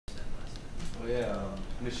Oh yeah,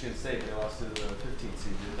 Michigan State, they lost to the 15th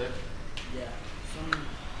seed, didn't they? Yeah. Some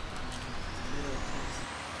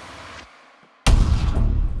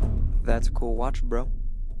That's a cool watch, bro.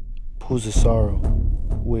 Pools of sorrow,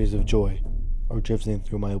 waves of joy are drifting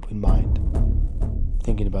through my open mind,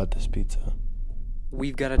 thinking about this pizza.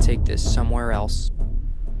 We've got to take this somewhere else.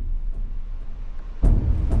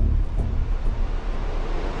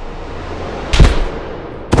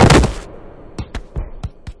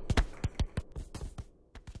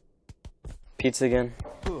 Pizza again?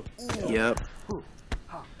 Yep.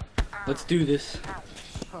 Let's do this.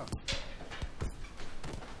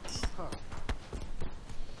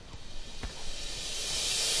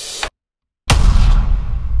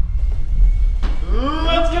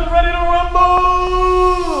 Let's get ready to rumble!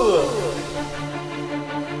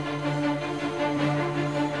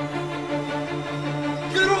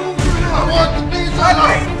 Get over it! I want the pizza!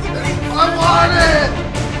 I want it!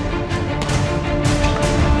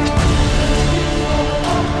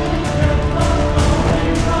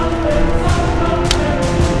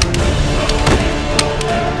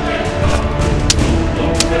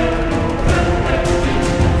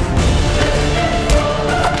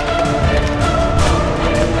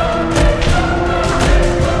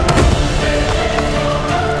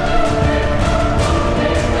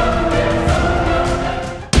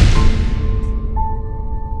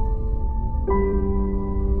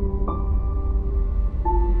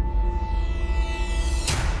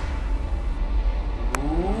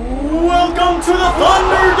 Welcome to the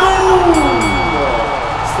Thunderdome!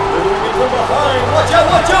 Slithering in from behind. Watch out,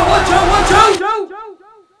 watch out, watch out, watch out!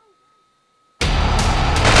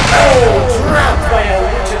 Oh, trapped by a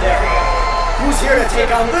legendary. Who's here to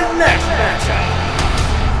take on the next matchup?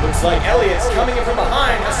 Looks like Elliot's coming in from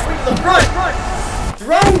behind. A sweep to the front.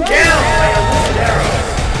 Thrown down by a legendary.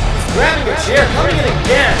 He's grabbing a chair, coming in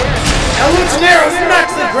again. El Legionero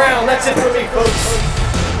smacked to the ground. That's it for me, folks.